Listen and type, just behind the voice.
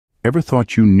Ever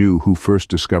thought you knew who first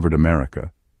discovered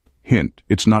America? Hint,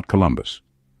 it's not Columbus.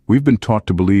 We've been taught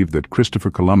to believe that Christopher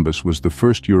Columbus was the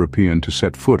first European to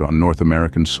set foot on North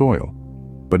American soil.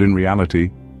 But in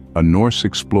reality, a Norse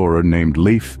explorer named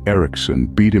Leif Erikson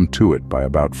beat him to it by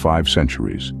about 5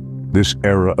 centuries. This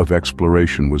era of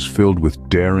exploration was filled with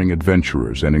daring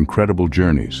adventurers and incredible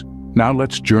journeys. Now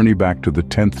let's journey back to the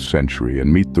 10th century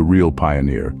and meet the real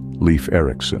pioneer, Leif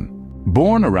Erikson.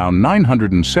 Born around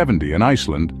 970 in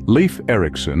Iceland, Leif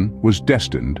Erikson was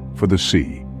destined for the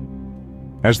sea.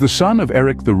 As the son of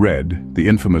Erik the Red, the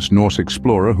infamous Norse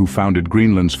explorer who founded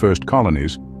Greenland's first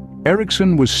colonies,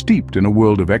 Erikson was steeped in a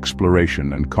world of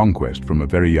exploration and conquest from a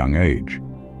very young age.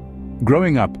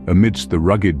 Growing up amidst the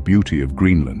rugged beauty of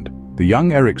Greenland, the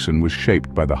young Erikson was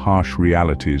shaped by the harsh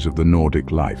realities of the Nordic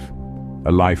life.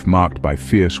 A life marked by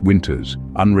fierce winters,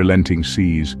 unrelenting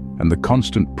seas, and the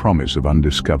constant promise of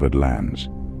undiscovered lands.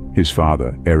 His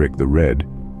father, Erik the Red,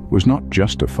 was not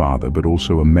just a father but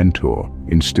also a mentor,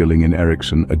 instilling in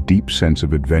Erikson a deep sense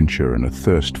of adventure and a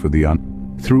thirst for the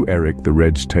Through Erik the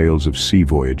Red's tales of sea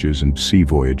voyages and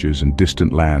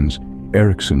distant lands,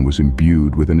 Erikson was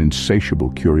imbued with an insatiable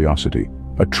curiosity,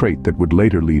 a trait that would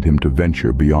later lead him to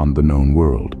venture beyond the known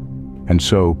world. And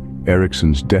so,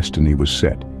 Erikson's destiny was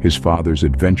set. His father's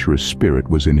adventurous spirit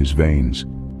was in his veins.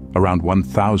 Around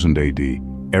 1000 AD,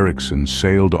 Erikson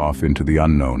sailed off into the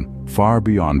unknown, far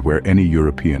beyond where any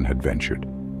European had ventured.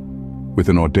 With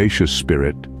an audacious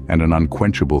spirit and an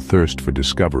unquenchable thirst for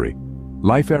discovery,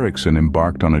 Leif Erikson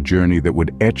embarked on a journey that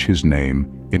would etch his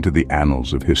name into the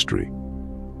annals of history.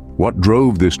 What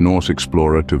drove this Norse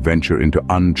explorer to venture into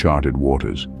uncharted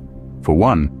waters? For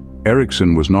one,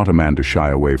 Erikson was not a man to shy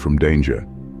away from danger.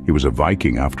 He was a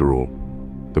Viking after all.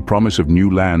 The promise of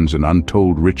new lands and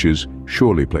untold riches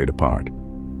surely played a part.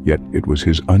 Yet it was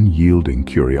his unyielding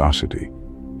curiosity,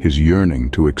 his yearning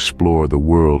to explore the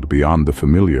world beyond the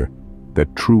familiar,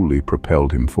 that truly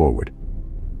propelled him forward.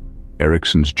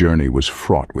 Erikson's journey was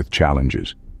fraught with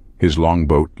challenges. His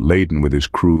longboat, laden with his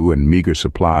crew and meager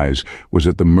supplies, was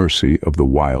at the mercy of the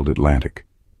wild Atlantic.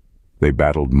 They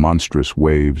battled monstrous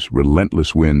waves,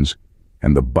 relentless winds,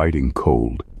 and the biting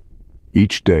cold.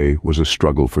 Each day was a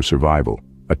struggle for survival,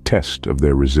 a test of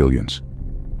their resilience.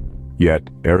 Yet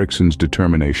Erikson's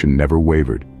determination never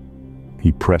wavered.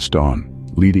 He pressed on,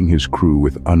 leading his crew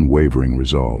with unwavering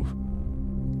resolve.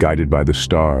 Guided by the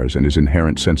stars and his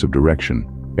inherent sense of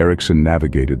direction, Erikson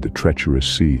navigated the treacherous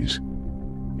seas.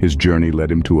 His journey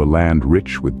led him to a land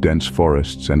rich with dense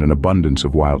forests and an abundance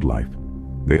of wildlife.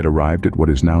 They had arrived at what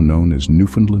is now known as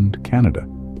Newfoundland, Canada.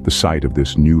 The sight of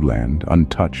this new land,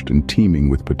 untouched and teeming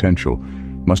with potential,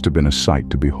 must have been a sight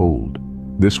to behold.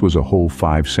 This was a whole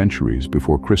 5 centuries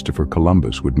before Christopher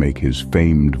Columbus would make his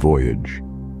famed voyage.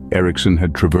 Erikson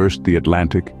had traversed the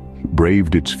Atlantic,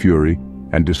 braved its fury,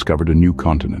 and discovered a new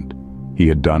continent. He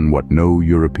had done what no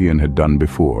European had done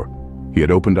before. He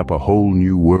had opened up a whole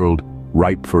new world,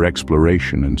 ripe for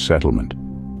exploration and settlement.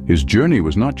 His journey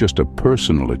was not just a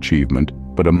personal achievement,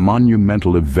 but a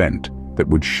monumental event that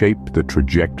would shape the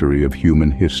trajectory of human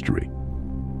history.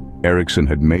 Erikson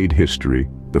had made history.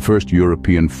 The first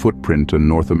European footprint on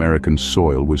North American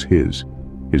soil was his.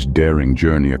 His daring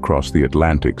journey across the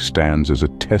Atlantic stands as a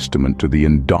testament to the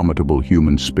indomitable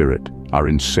human spirit, our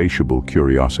insatiable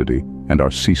curiosity, and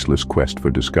our ceaseless quest for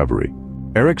discovery.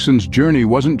 Erikson's journey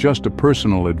wasn't just a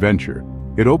personal adventure.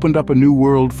 It opened up a new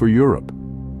world for Europe.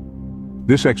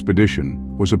 This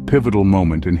expedition was a pivotal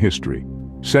moment in history,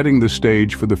 setting the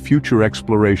stage for the future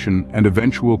exploration and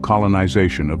eventual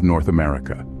colonization of North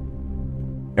America.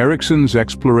 Erikson's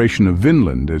exploration of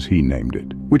Vinland, as he named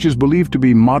it, which is believed to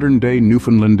be modern-day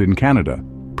Newfoundland in Canada,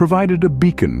 provided a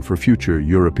beacon for future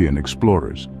European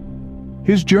explorers.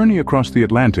 His journey across the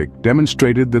Atlantic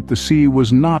demonstrated that the sea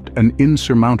was not an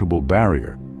insurmountable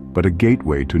barrier, but a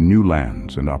gateway to new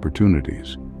lands and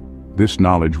opportunities. This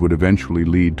knowledge would eventually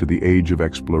lead to the Age of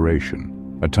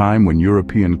Exploration, a time when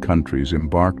European countries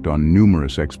embarked on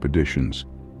numerous expeditions,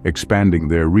 expanding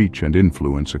their reach and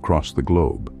influence across the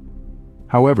globe.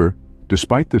 However,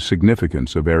 despite the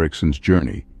significance of Erikson's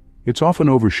journey, it's often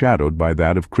overshadowed by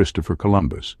that of Christopher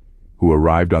Columbus, who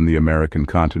arrived on the American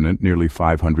continent nearly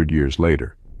 500 years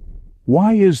later.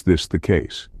 Why is this the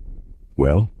case?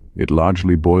 Well, it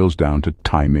largely boils down to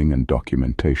timing and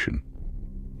documentation.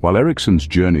 While Erikson's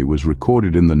journey was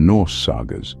recorded in the Norse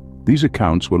sagas, these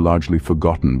accounts were largely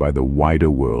forgotten by the wider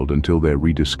world until their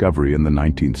rediscovery in the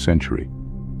 19th century.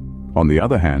 On the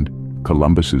other hand,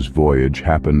 Columbus's voyage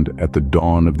happened at the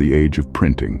dawn of the age of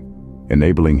printing,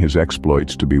 enabling his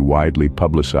exploits to be widely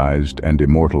publicized and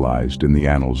immortalized in the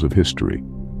annals of history.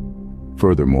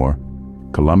 Furthermore,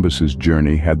 Columbus's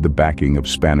journey had the backing of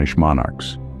Spanish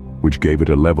monarchs. which gave it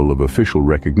a level of official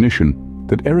recognition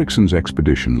that Erikson's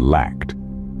expedition lacked.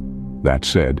 That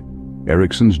said,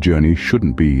 Erikson's journey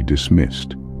shouldn't be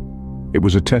dismissed. It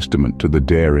was a testament to the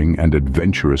daring and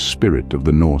adventurous spirit of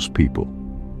the Norse people.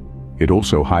 It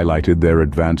also highlighted their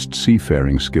advanced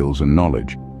seafaring skills and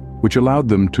knowledge, which allowed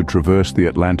them to traverse the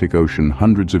Atlantic Ocean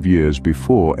hundreds of years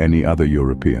before any other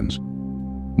Europeans.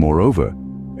 Moreover,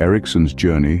 Erikson's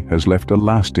journey has left a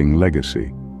lasting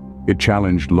legacy. It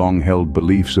challenged long-held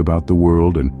beliefs about the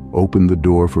world and opened the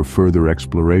door for further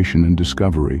exploration and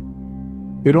discovery.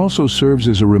 It also serves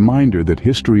as a reminder that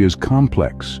history is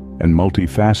complex and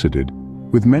multifaceted,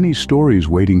 with many stories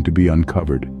waiting to be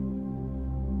uncovered.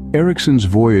 Erikson's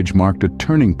voyage marked a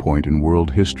turning point in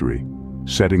world history,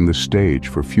 setting the stage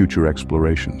for future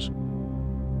explorations.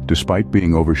 Despite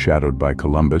being overshadowed by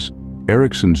Columbus,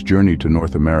 Erikson's journey to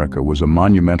North America was a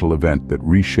monumental event that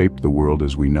reshaped the world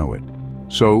as we know it.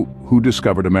 So, who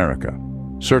discovered America?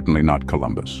 Certainly not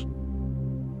Columbus.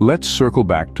 Let's circle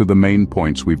back to the main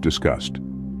points we've discussed.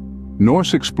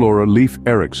 Norse explorer Leif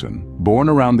Erikson, born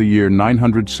around the year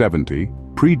 970,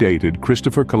 predated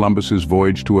Christopher Columbus's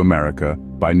voyage to America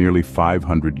by nearly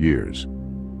 500 years.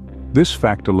 This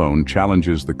fact alone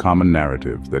challenges the common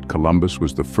narrative that Columbus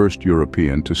was the first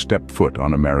European to step foot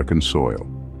on American soil.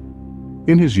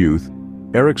 In his youth,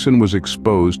 Erikson was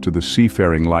exposed to the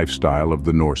seafaring lifestyle of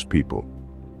the Norse people.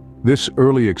 This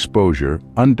early exposure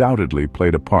undoubtedly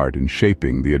played a part in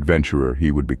shaping the adventurer he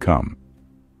would become.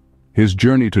 His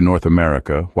journey to North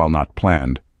America, while not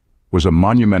planned, was a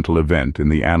monumental event in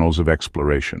the annals of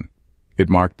exploration. It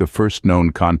marked the first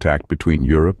known contact between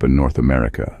Europe and North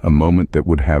America, a moment that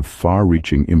would have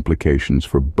far-reaching implications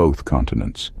for both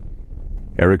continents.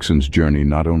 Erikson's journey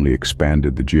not only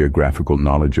expanded the geographical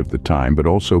knowledge of the time, but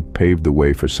also paved the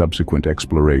way for subsequent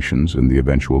explorations and the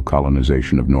eventual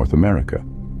colonization of North America.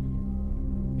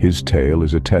 His tale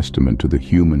is a testament to the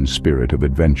human spirit of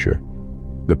adventure,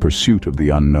 the pursuit of the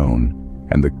unknown,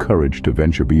 and the courage to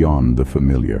venture beyond the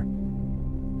familiar.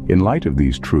 In light of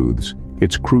these truths,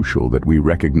 it's crucial that we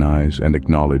recognize and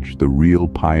acknowledge the real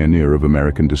pioneer of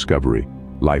American discovery,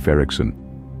 Leif Erikson.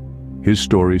 His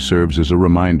story serves as a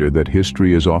reminder that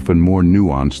history is often more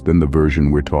nuanced than the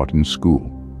version we're taught in school.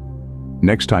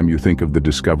 Next time you think of the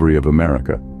discovery of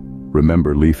America,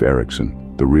 remember Leif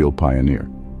Erikson, the real pioneer.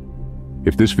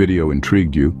 If this video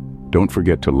intrigued you, don't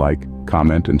forget to like,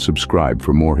 comment, and subscribe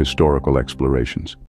for more historical explorations.